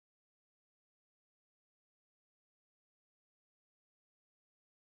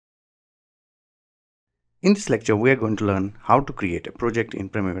In this lecture, we are going to learn how to create a project in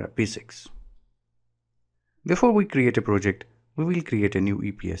Primavera P6. Before we create a project, we will create a new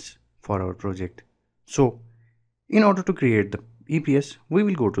EPS for our project. So, in order to create the EPS, we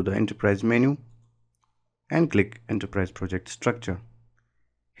will go to the Enterprise menu and click Enterprise Project Structure.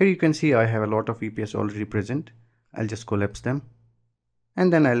 Here you can see I have a lot of EPS already present. I'll just collapse them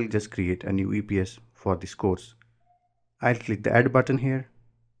and then I'll just create a new EPS for this course. I'll click the Add button here.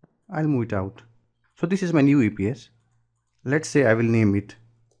 I'll move it out. So this is my new EPS. Let's say I will name it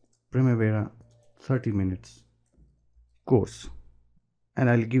Primavera 30 minutes course and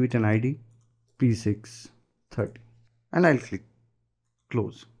I'll give it an ID P630 and I'll click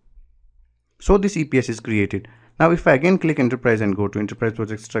close. So this EPS is created. Now if I again click Enterprise and go to Enterprise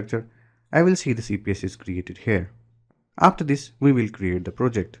Project Structure, I will see this EPS is created here. After this, we will create the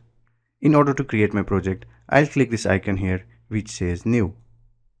project. In order to create my project, I'll click this icon here which says New.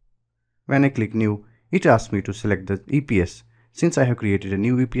 When I click New, it asks me to select the EPS. Since I have created a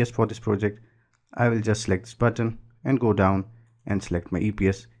new EPS for this project, I will just select this button and go down and select my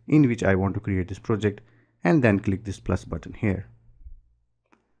EPS in which I want to create this project and then click this plus button here.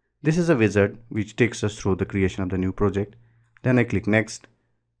 This is a wizard which takes us through the creation of the new project. Then I click Next.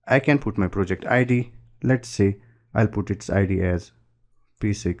 I can put my project ID. Let's say I'll put its ID as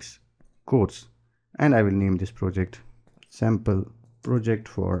P6 course and I will name this project Sample Project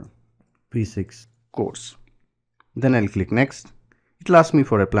for P6 course. Then I'll click Next. It will ask me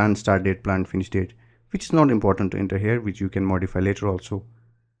for a planned start date, planned finish date, which is not important to enter here, which you can modify later also.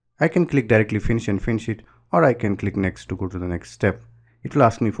 I can click directly finish and finish it, or I can click Next to go to the next step. It will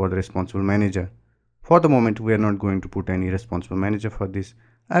ask me for the responsible manager. For the moment, we are not going to put any responsible manager for this.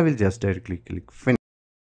 I will just directly click finish.